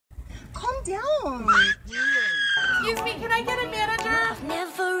down. Excuse me, can I get a manager?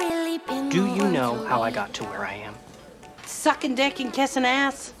 Never really been. Do you know how I got to where I am? Sucking dick and kissing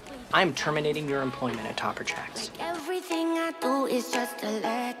ass. I'm terminating your employment at Topper Tracks. Everything I do is just a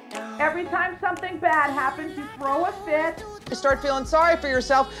letdown. Every time something bad happens, you throw a fit. You start feeling sorry for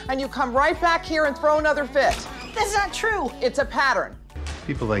yourself, and you come right back here and throw another fit. That's not true. It's a pattern.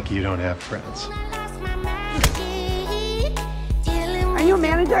 People like you don't have friends. Are you a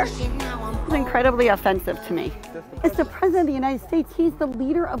manager? It's incredibly offensive to me. It's the President of the United States. He's the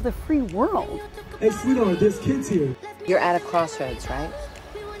leader of the free world. Hey, sweetheart, there's kids here. You're at a crossroads, right?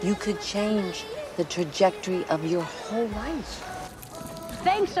 You could change the trajectory of your whole life.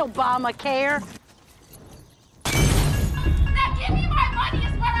 Thanks, Obamacare. Now give me my money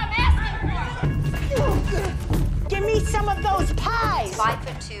is what I'm asking for. Give me some of those pies.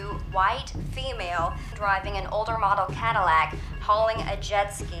 5'2", white, female, driving an older model Cadillac, hauling a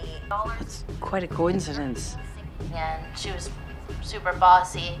jet ski. It's quite a coincidence. And she was super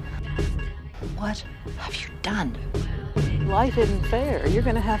bossy. What have you done? Life isn't fair. You're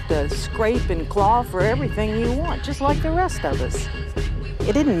gonna have to scrape and claw for everything you want, just like the rest of us.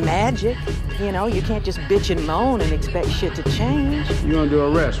 It isn't magic. You know, you can't just bitch and moan and expect shit to change. You're under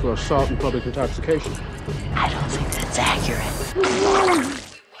arrest for assault and public intoxication. I don't think that's accurate.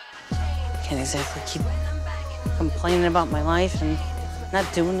 Can't exactly keep complaining about my life and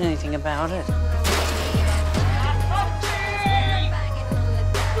not doing anything about it.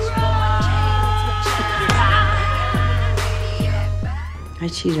 I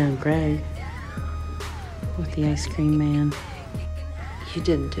cheated on Greg with the ice cream man. You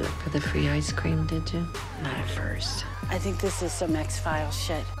didn't do it for the free ice cream, did you? Not at first. I think this is some X-Files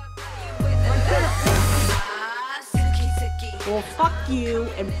shit. Well, fuck you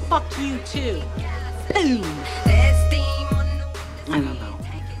and fuck you too. Boom. I don't know.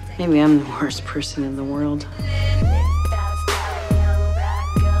 Maybe I'm the worst person in the world. You're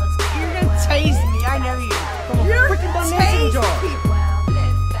gonna tase me, I know you. You're freaking donation jar.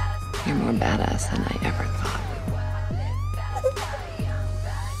 You're more badass than I ever thought.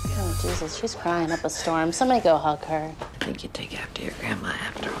 Oh, Jesus, she's crying up a storm. Somebody go hug her. I think you take after your grandma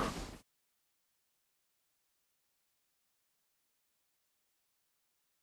after all.